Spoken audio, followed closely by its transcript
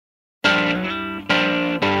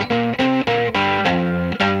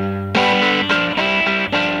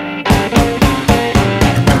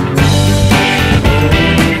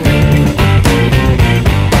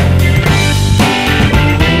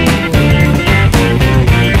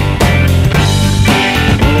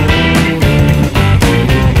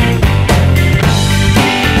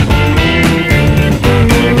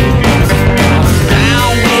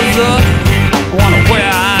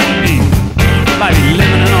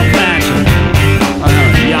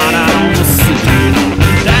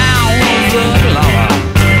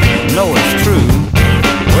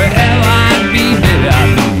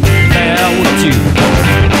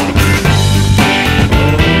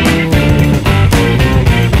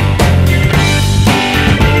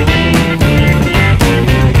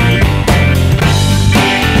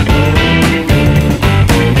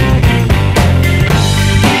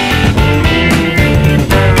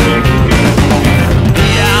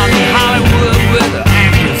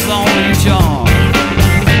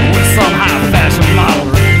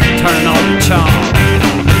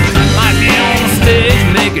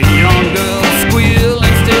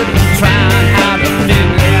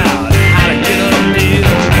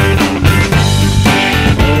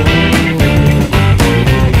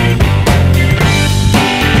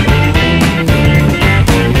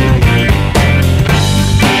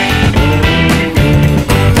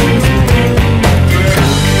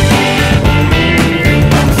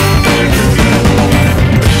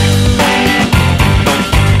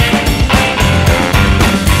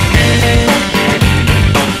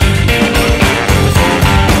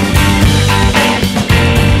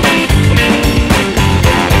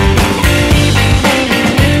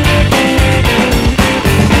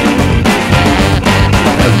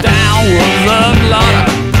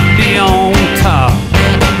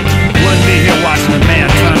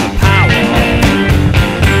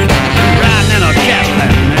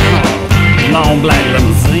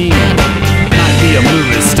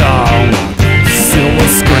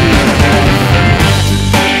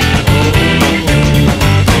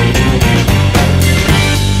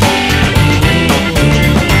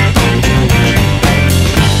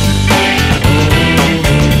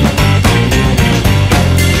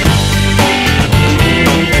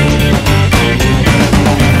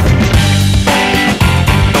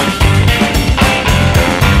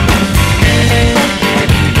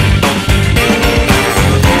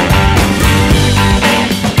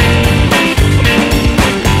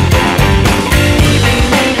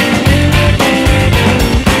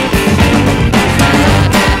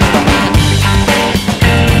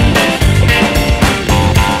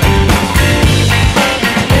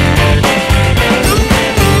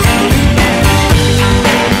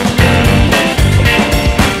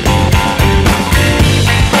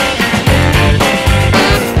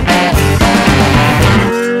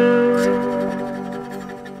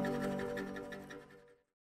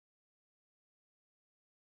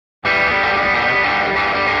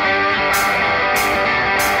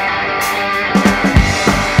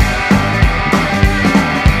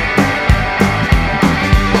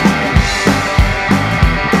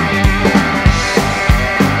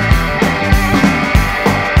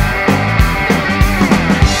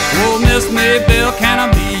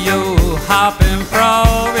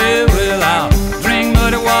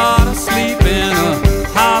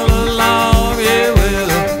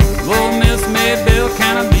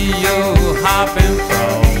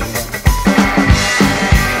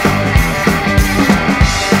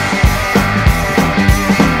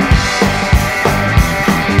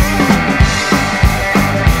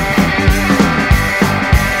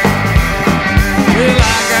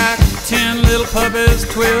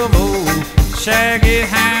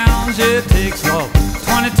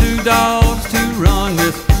dogs to run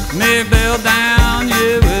Miss Maybelle down,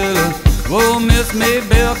 yeah, well, whoa, Miss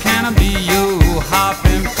Maybelle, can I be your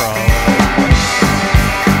hopping frog?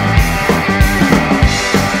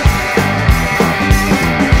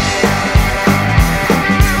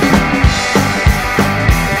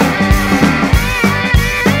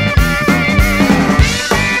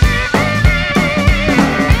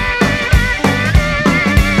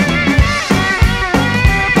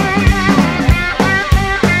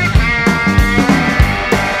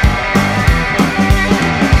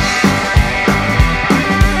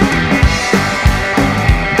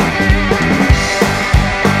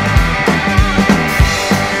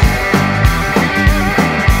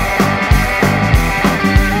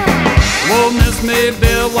 Miss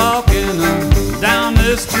Maybelle walking down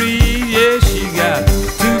the street, yeah, she got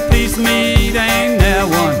two-piece meat, ain't that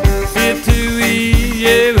one fit to eat,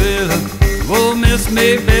 yeah, well, whoa, Miss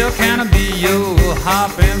Maybelle, can I be your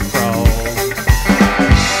hopping frog?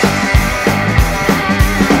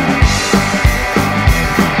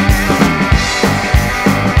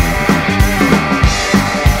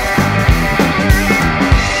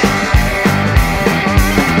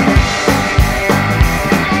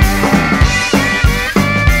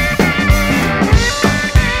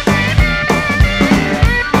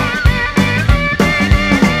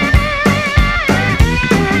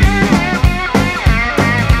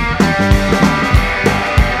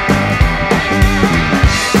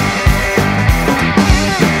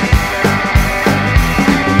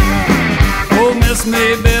 Miss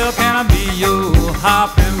Maybelle, can I be your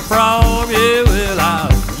hopping frog? Yeah, well, I'll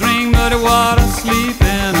drink muddy water, sleep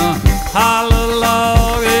in a hollow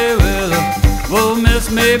log. Yeah, well, whoa,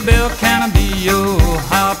 Miss Maybelle, can I be your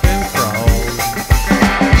hopping frog?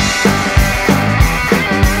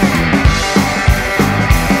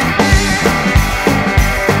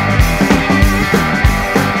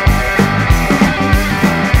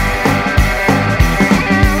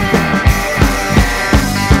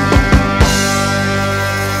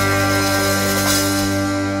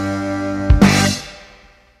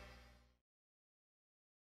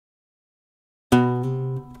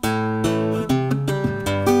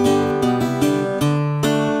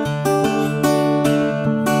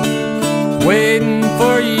 Waiting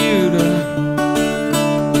for you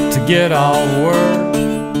to get off work,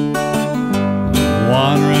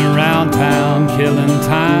 wandering around town killing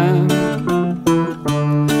time,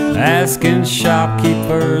 asking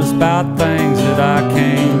shopkeepers about things that I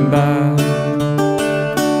can't buy.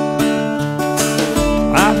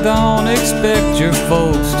 I don't expect your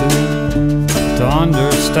folks to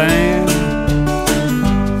understand,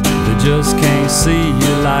 they just can't see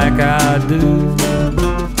you like I do.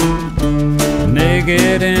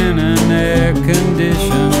 Naked in an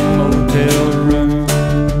air-conditioned motel room,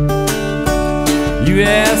 you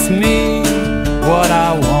ask me what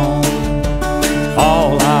I want.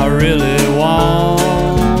 All I really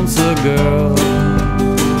want's a girl,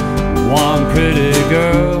 one pretty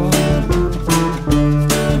girl,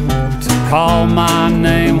 to call my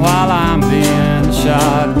name while I'm being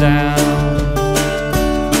shot down.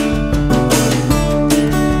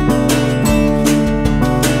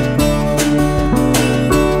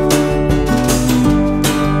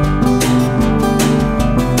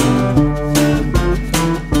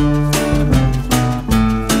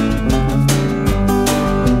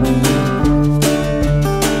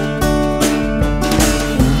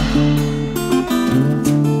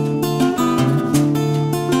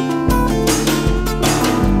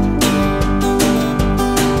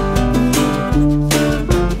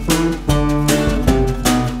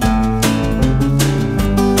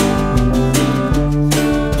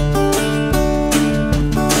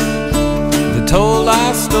 Told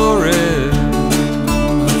our story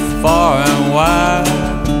far and wide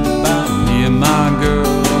about me and my girl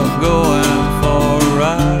going for a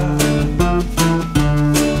ride.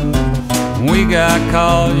 We got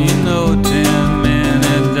caught, you know, 10 men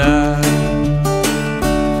had died.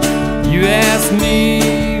 You asked me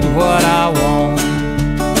what I want.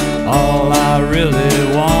 All I really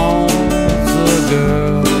want's a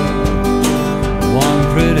girl, one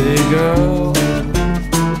pretty girl,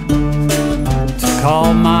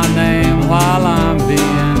 call my name while I'm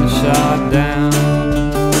being shot down.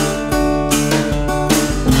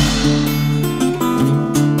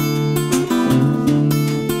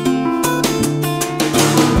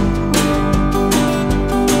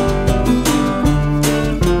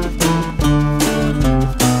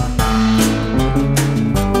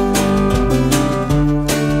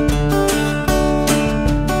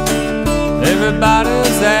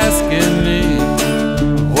 Everybody's asking me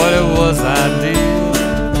what it was I did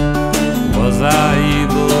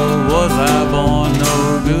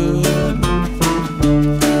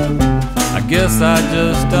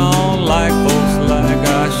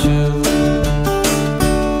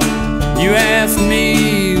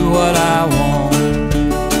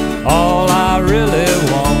All I really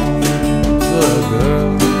want is a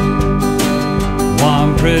girl,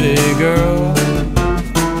 one pretty girl.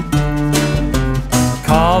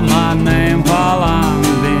 Call my name while I'm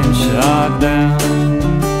being shot down.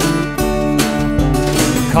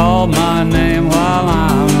 Call my name while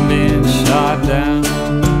I'm being shot down.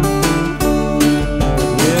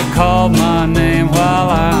 Yeah, call my name while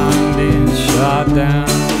I'm being shot down.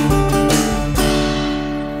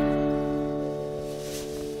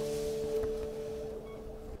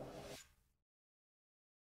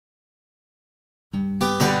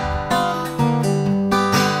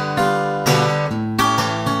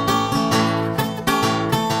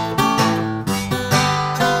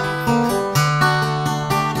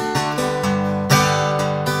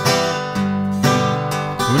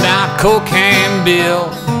 Cocaine Bill,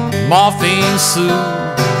 Morphine Sue,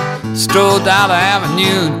 strolled down the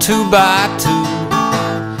avenue 2 by 2.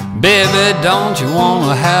 Baby, don't you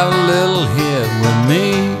wanna have a little hit with me?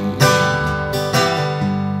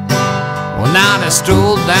 Well, now they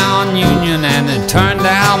strolled down Union and they turned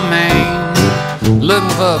down Main,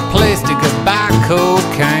 looking for a place to could buy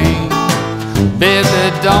cocaine.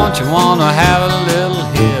 Baby, don't you wanna have a little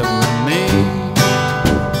hit with me?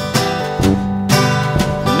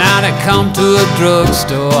 Now they come to a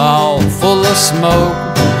drugstore all full of smoke,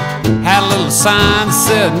 had a little sign that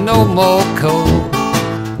said no more coke.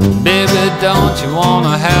 Baby, don't you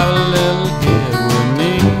wanna have a little hit with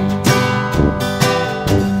me?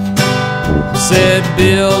 Said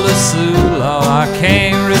Bill to Sue, Lord, I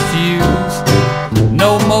can't refuse.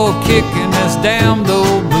 No more kicking this damned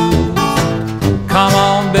old blues. Come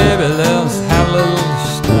on, baby, let's have a little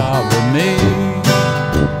stop with me.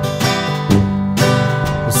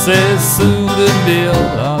 Says Sue to Bill,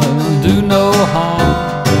 don't do no harm.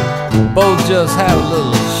 Both just have a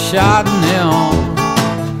little shot in the arm.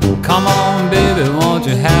 Come on, baby, won't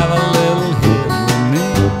you have a little hit with me?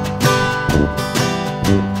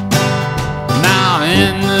 Now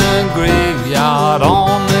in the graveyard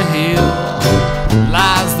on the hill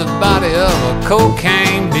lies the body of a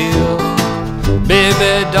cocaine Bill.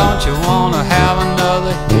 Baby, don't you wanna have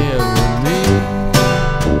another hit with me?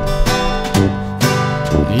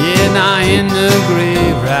 Yeah, now in the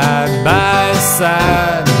grave right by his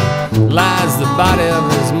side lies the body of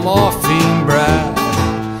his morphine bride.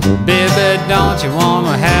 Baby, don't you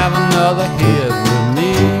wanna have another hit with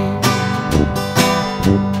me?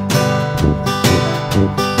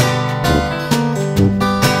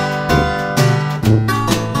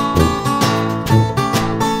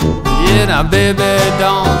 Yeah, now baby,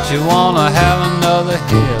 don't you wanna have another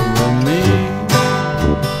hit with me?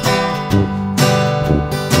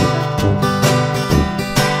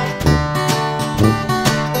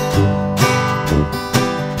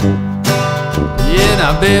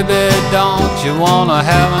 Now baby, don't you wanna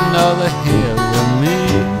have another hit with me?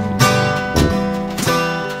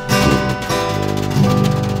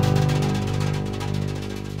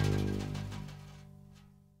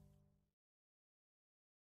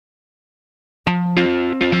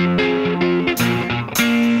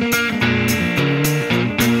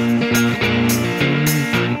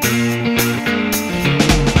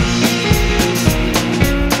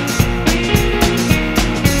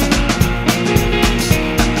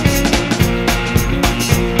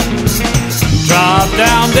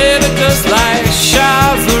 Down, baby, just like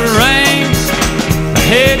showers of rain. I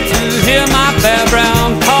hate to hear my fair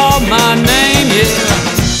brown call my name, yeah.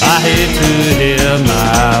 I hate to hear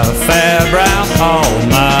my fair brown call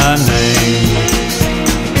my name.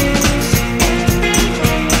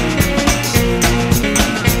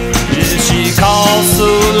 Yeah, she calls so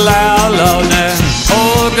loud, Lord, that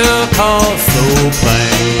poor girl calls so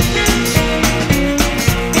plain.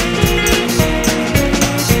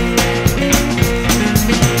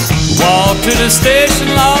 Walk to the station,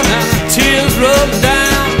 Lord, now tears roll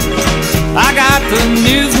down. I got the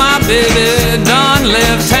news, my baby done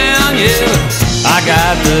left town, yeah. I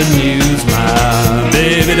got the news, my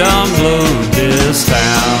baby done blowed this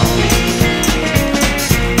town.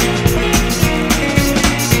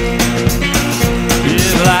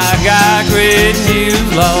 Yeah, well, I got great news,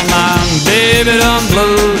 Lord, my baby done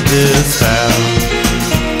blowed this town.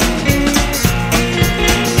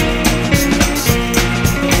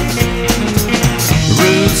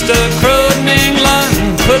 Rooster crowed in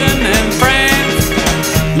England, put him in France.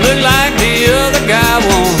 Look like the other guy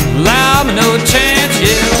won't allow me no chance,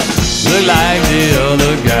 yeah. Look like the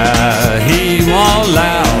other guy, he won't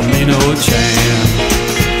allow me no chance.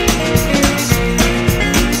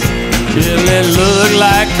 Yeah, it look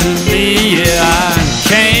like to me, yeah, I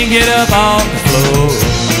can't get up off the floor.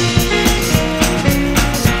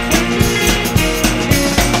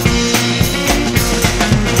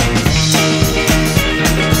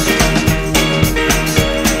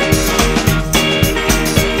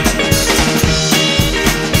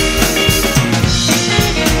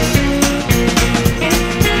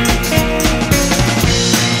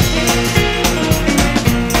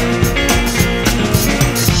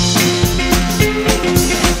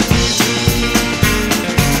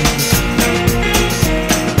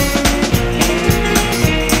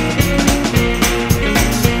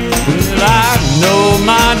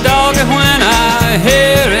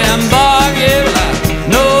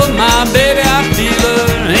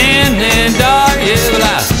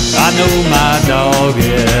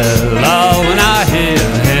 get low when I hear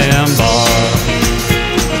him bark.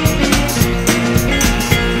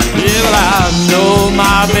 Yeah, well, I know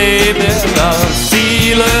my baby's a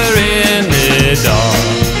feeler in the dark.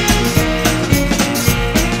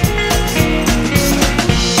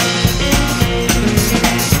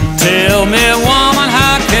 Tell me, woman,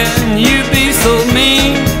 how can you be so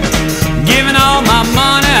mean? Giving all my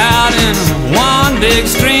money out in one big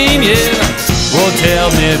stream, yeah. Well, tell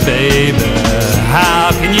me, baby,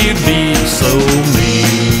 how can you be so mean?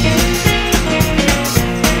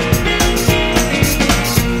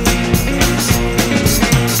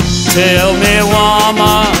 Tell me,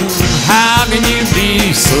 woman, how can you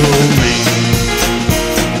be so mean?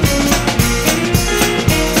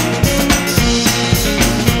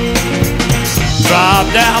 Drop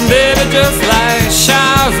down, baby, just like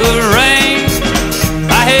showers of rain.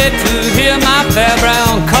 I hate to hear my fair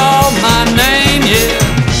brown call my name, yeah.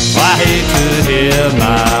 I hate to hear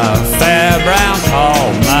my fair brown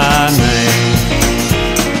call my name.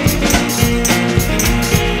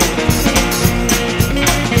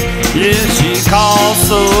 Yeah, she calls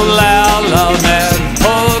so loud, loud, that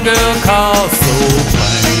poor girl calls so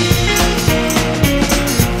plain.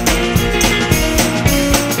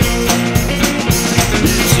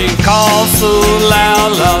 She calls so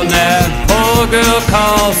loud, loud, that poor girl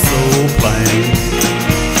calls so plain.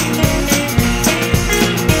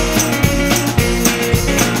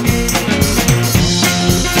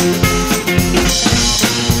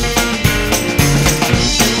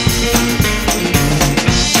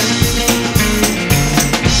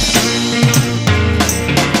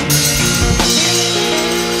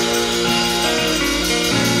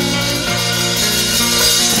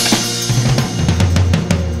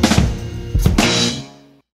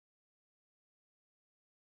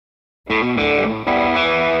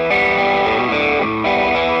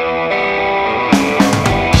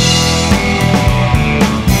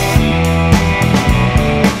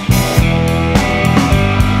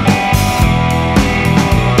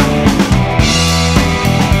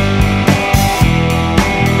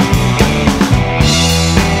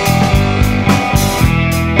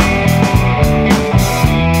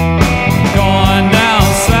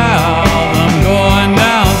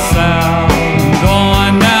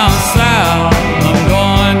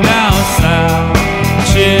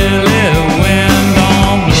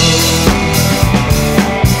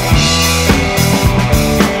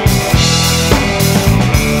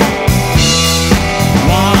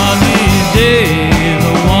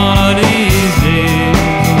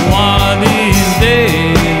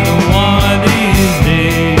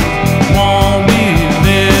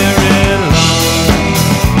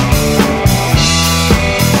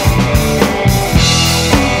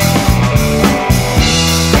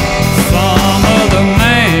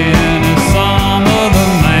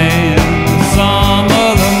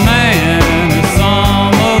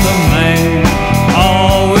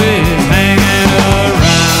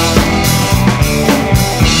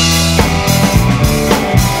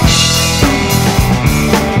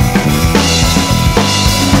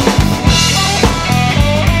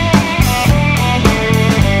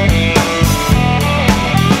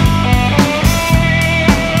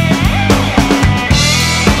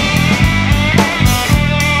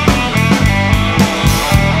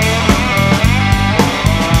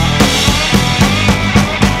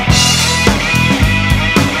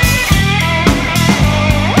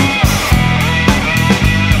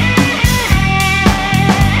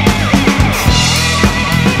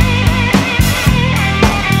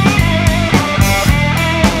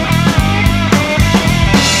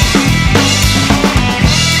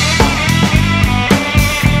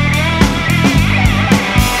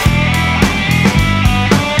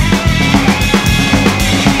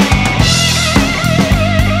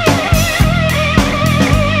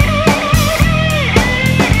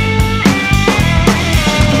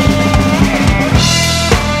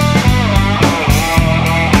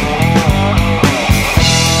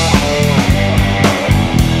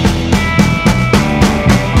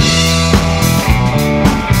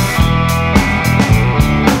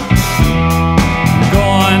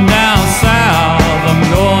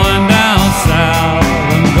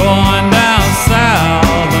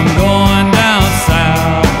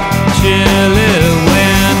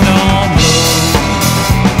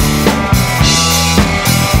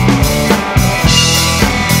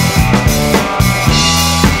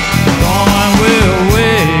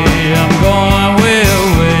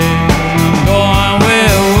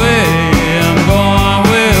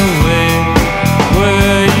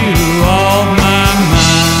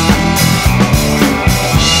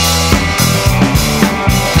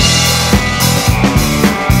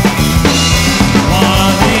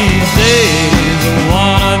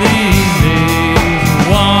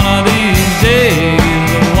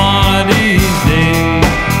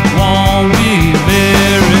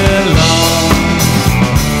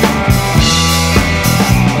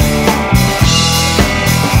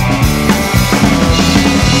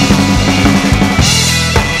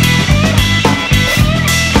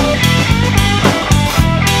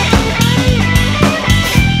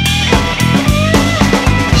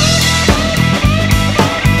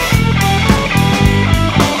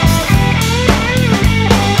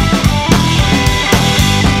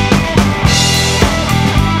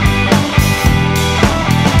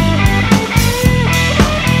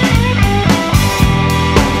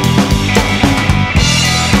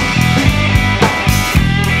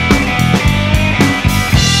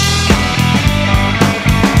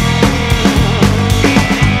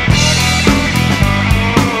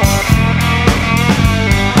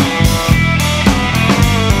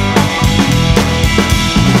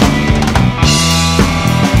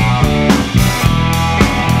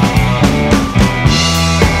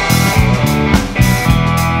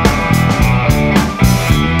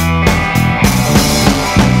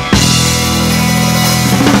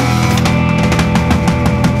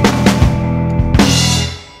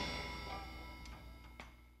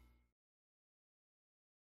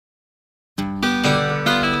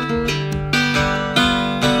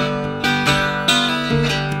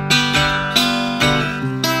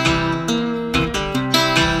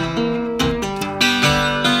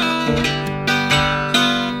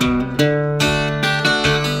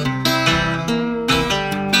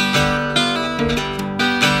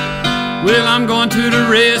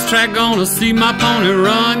 track, gonna see my pony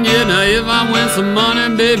run. Yeah, now if I win some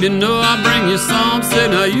money, baby, know I'll bring you some.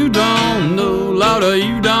 Said, now you don't know, Lord,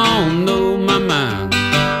 you don't know my mind.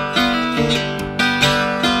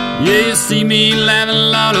 Yeah, you see me laughing,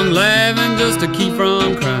 Lord, I'm laughing just to keep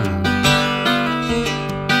from crying.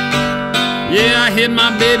 Yeah, I hit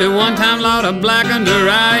my baby one time, Lord, I blackened her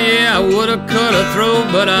eye. Yeah, I would've cut her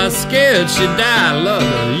throat, but I was scared she'd die.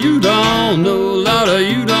 Lord, you don't know, Lord,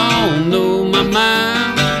 you don't know my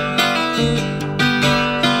mind.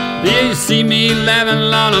 Yeah, you see me laughing,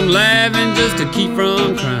 Lord, I'm laughing just to keep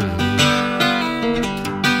from crying.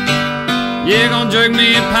 Yeah, gonna jerk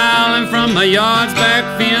me a piling from my yard's back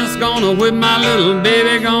fence. Gonna whip my little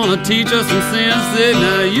baby, gonna teach her some sense. Said,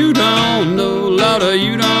 now you don't know, Lord,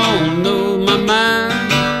 you don't know my mind.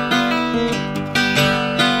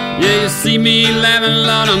 Yeah, you see me laughing,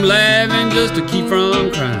 Lord, I'm laughing just to keep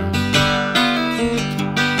from crying.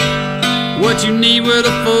 What you need with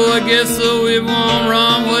a fool, I guess so it won't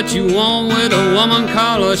run. What you want with a woman,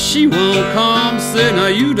 call her, she won't come. Say, now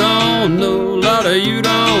you don't know, Lord, you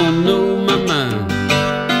don't know my mind.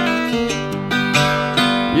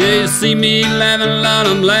 Yeah, you see me laughing, Lord,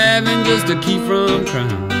 I'm laughing just to keep from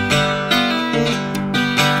crying.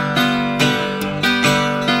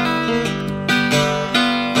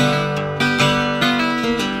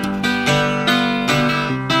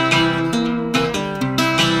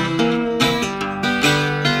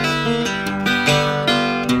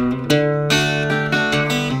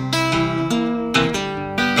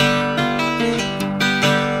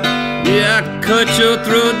 Cut your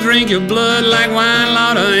throat, drink your blood like wine,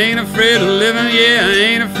 Lord, I ain't afraid of living, yeah, I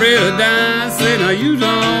ain't afraid of dying. Say, now you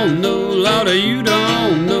don't know, Lord, you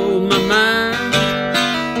don't know my mind.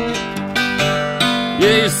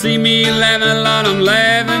 Yeah, you see me laughing, Lord, I'm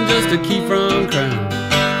laughing just to keep from crying.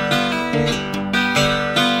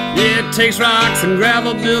 Yeah, it takes rocks and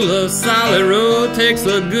gravel, build a solid road. Takes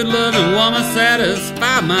a good loving woman,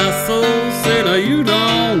 satisfy my soul. Say, now you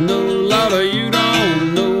don't know, Lord, you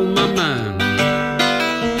don't know my mind.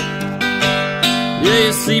 Yeah,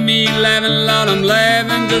 you see me laughing, Lord, I'm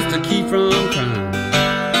laughing just to keep from crying.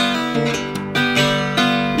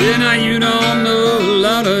 Yeah, now you don't know,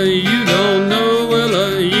 Lord, you don't know.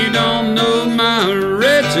 Well, you don't know my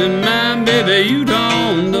wretched mind, baby, you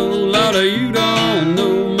don't know, Lord, you don't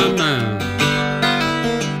know my mind.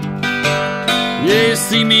 Yeah, you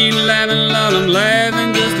see me laughing, Lord, I'm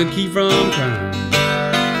laughing just to keep from crying.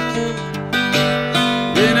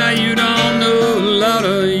 Yeah, now you don't know,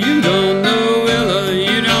 Lord, you don't know.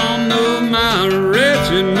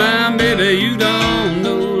 Mind, baby, you don't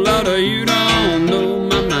know, Lord, you don't know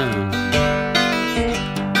my mind.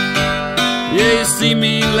 Yeah, you see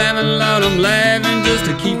me laughing, Lord, I'm laughing just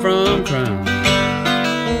to keep from crying.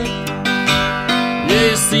 Yeah,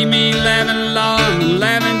 you see me laughing, Lord, I'm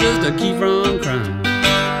laughing just to keep from crying.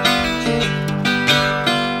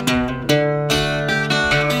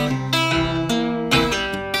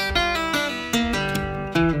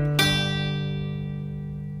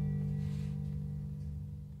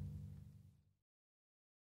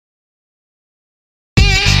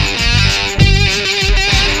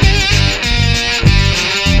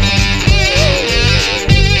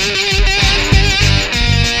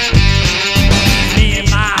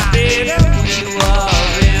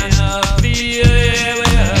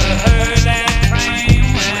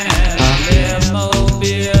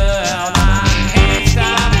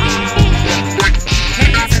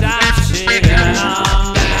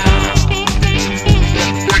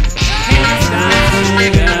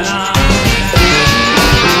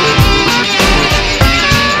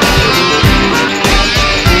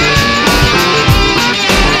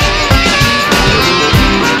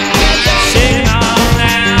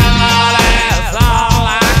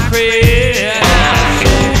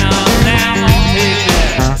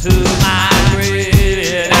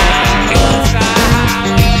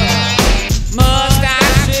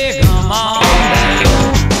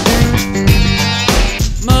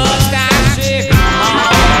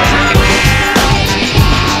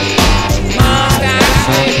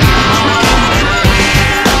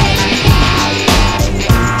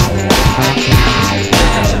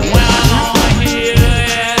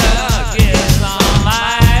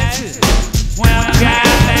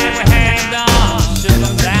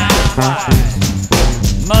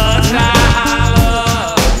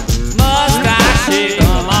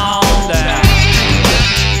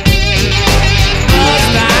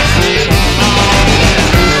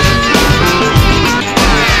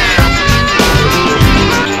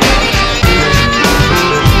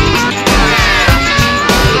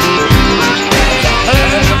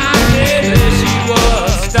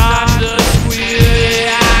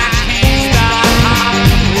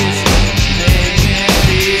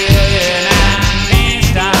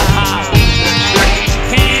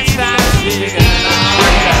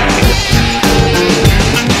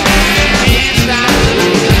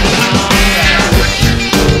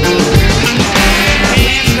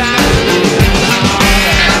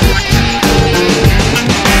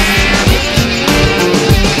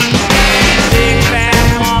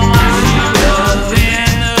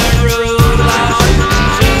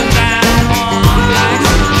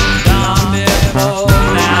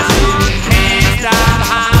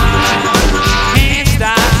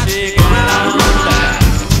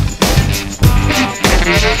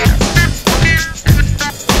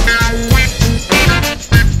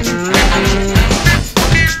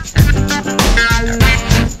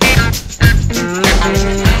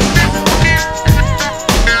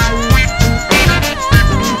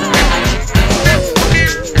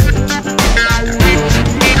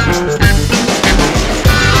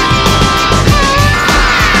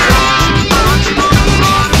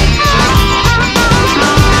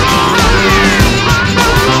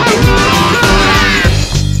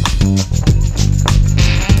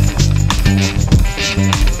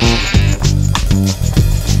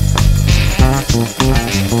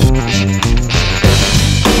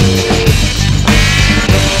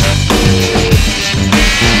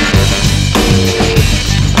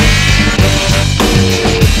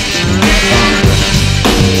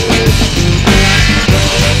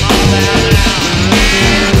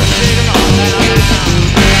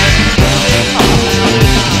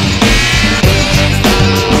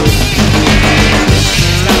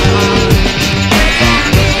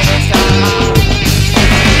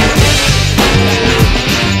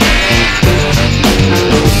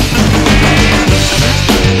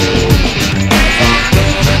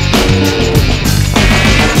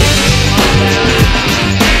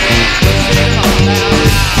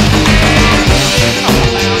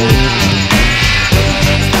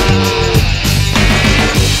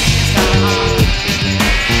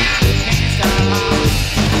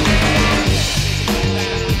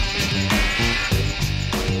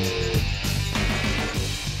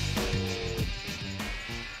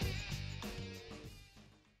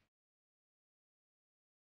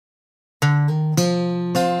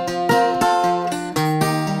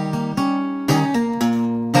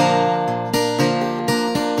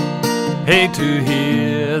 Hate to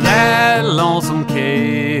hear that lonesome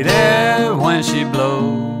Katy when she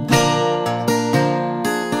blows.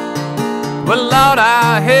 Well, Lord,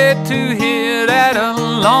 I hate to hear that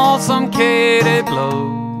lonesome Katy blow.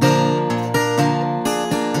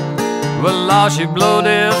 Well, Lord, she blew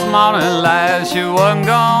this morning like she wasn't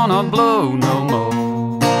gonna blow no more.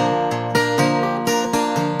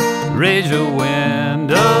 Raise your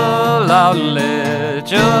window, Lord, and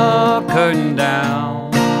let your curtain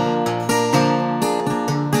down.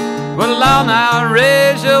 Well, Lord, now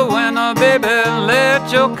raise your window, baby,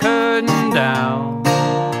 let your curtain down.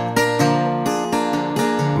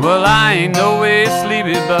 Well, I ain't no way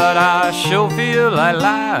sleepy, but I sure feel like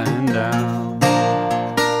lying down.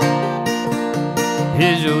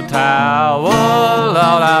 Here's your towel,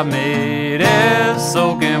 Lord, I made it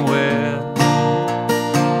soaking wet.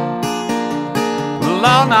 Well,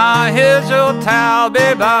 Lord, now here's your towel,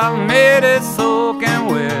 baby, I made it soaking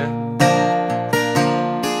wet.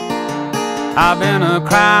 I've been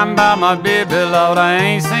a-crying by my baby, Lord, I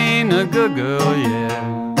ain't seen a good girl yet.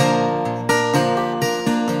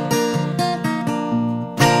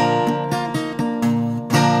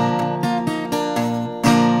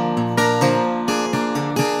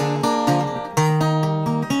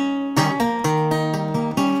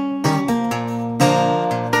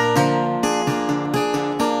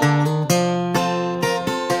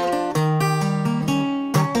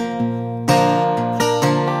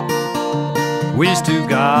 Wish to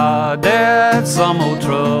God that some old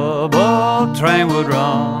trouble train would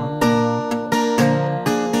run.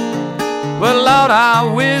 Well, Lord,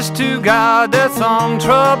 I wish to God that some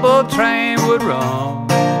trouble train would run.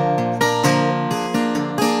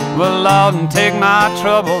 Well, Lord, and take my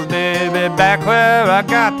troubles, baby, back where I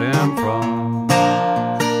got them from.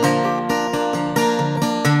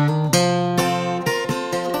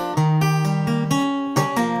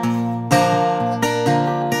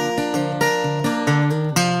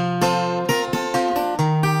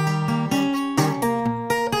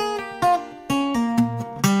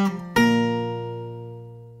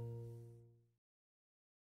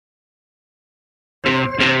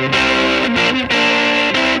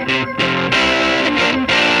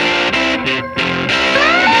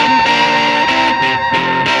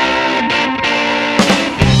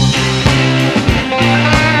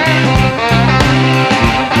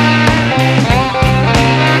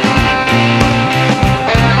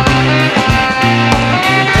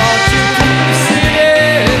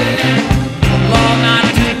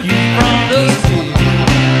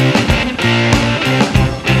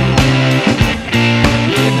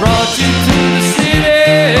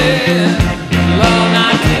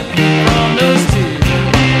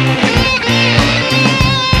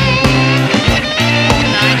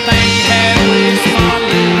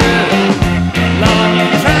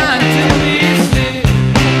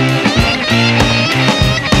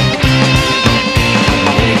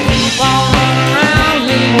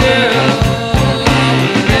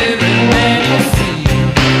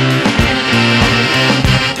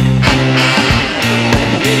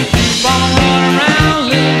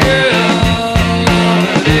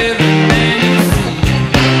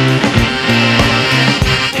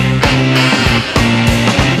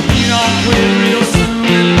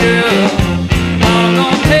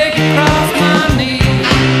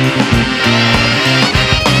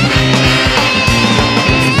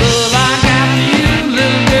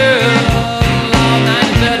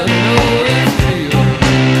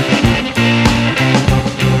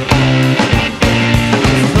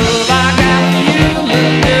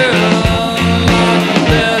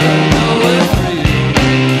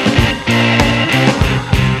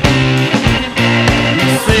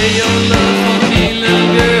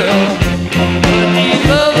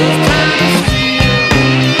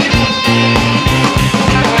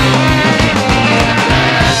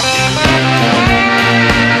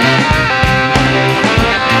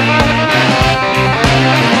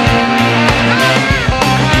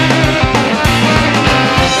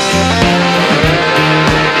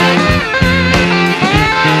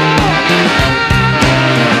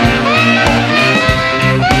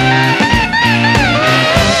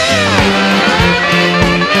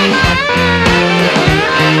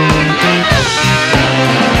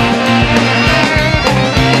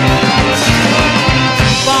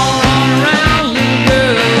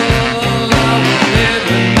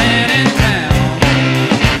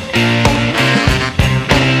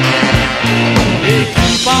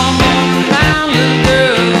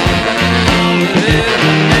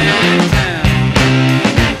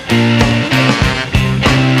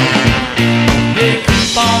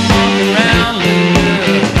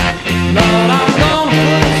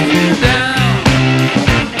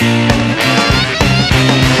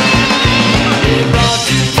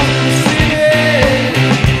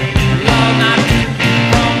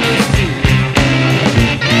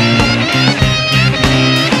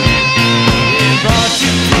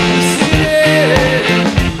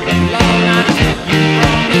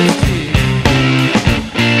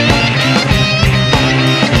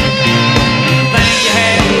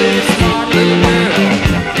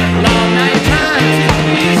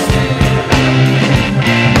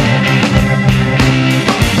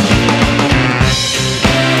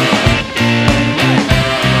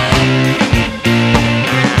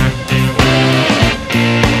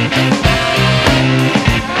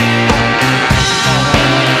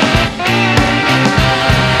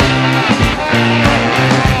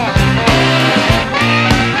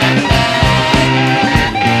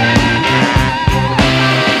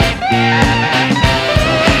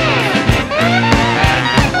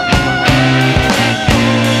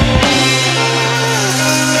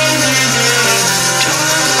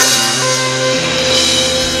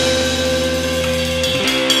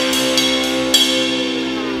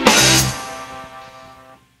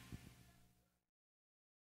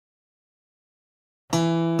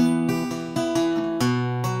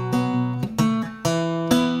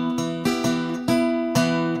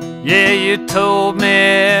 you told me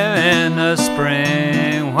in the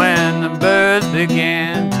spring when the birds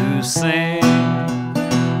began to sing,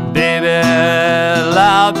 baby,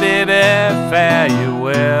 Lord, baby, fare you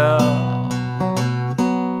well.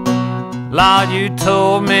 Lord, you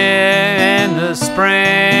told me in the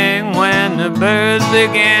spring when the birds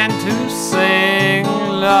began to sing,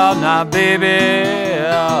 Lord, now baby,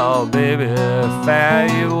 oh baby, fare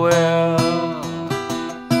you well.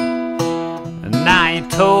 Now you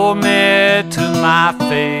told me to my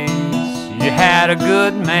face you had a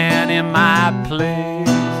good man in my place,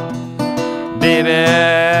 baby,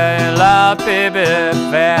 Lord, baby,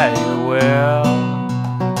 fare you well.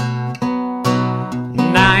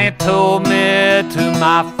 Now you told me to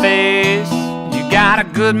my face you got a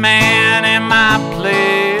good man in my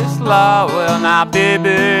place, Lord, well now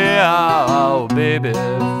baby, oh baby,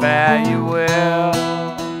 fare you well.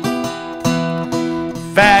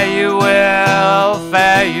 Fare you well,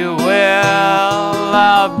 fare you well,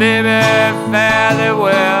 oh baby, fare thee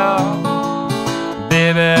well.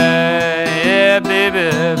 Baby, yeah baby,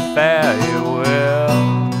 fare you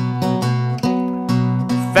well.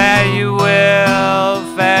 Fare you well,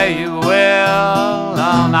 fare you well,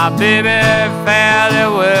 oh now baby, fare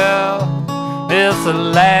thee well. It's the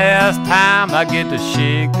last time I get to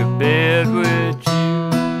shake the bed with you.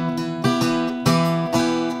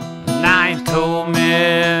 Now you told me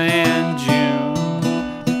in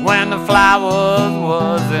June when the flowers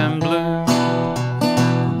was in bloom,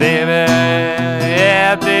 baby,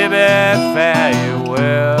 yeah baby, fare you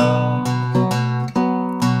well.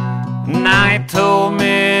 Now you told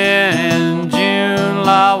me in June,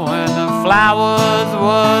 Lord, when the flowers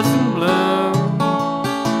was in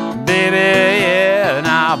bloom, baby, yeah,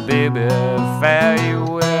 now baby, fare you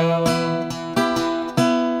well.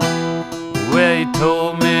 Well, you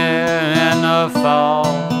told me in the fall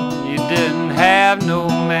you didn't have no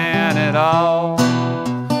man at all,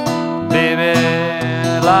 baby,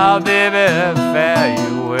 Lord, baby, fare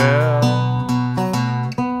you well.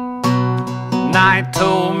 Now you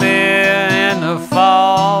told me in the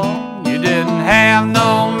fall you didn't have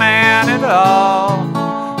no man at all,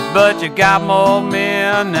 but you got more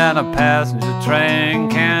men than a passenger train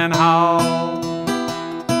can haul.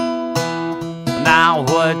 Now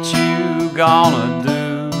what you gonna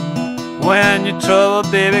do when your trouble,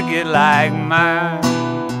 baby, get like mine?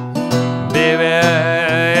 Baby,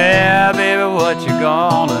 yeah, baby, what you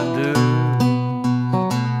gonna do?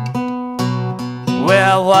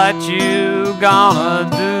 Well, what you gonna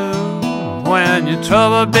do when your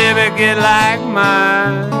trouble, baby, get like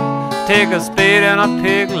mine? Take a spade and a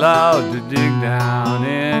pick, Lord, to dig down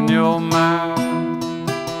in your mind.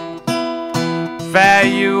 Fare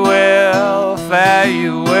you well, fare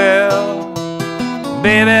you well,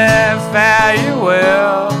 baby, fare you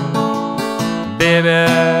well. Baby,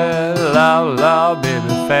 Lord, Lord, baby,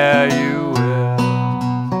 fare you well.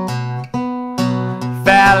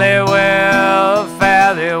 Fare thee well,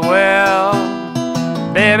 fare thee well,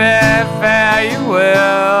 baby, fare you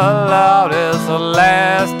well. Lord, it's the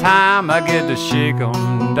last time I get to shake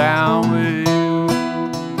 'em down with you.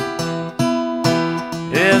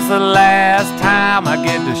 It's the last time I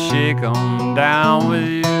get to shake 'em down with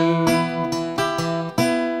you.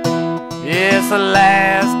 It's the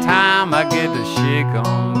last time I get to shake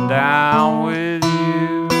 'em down with you.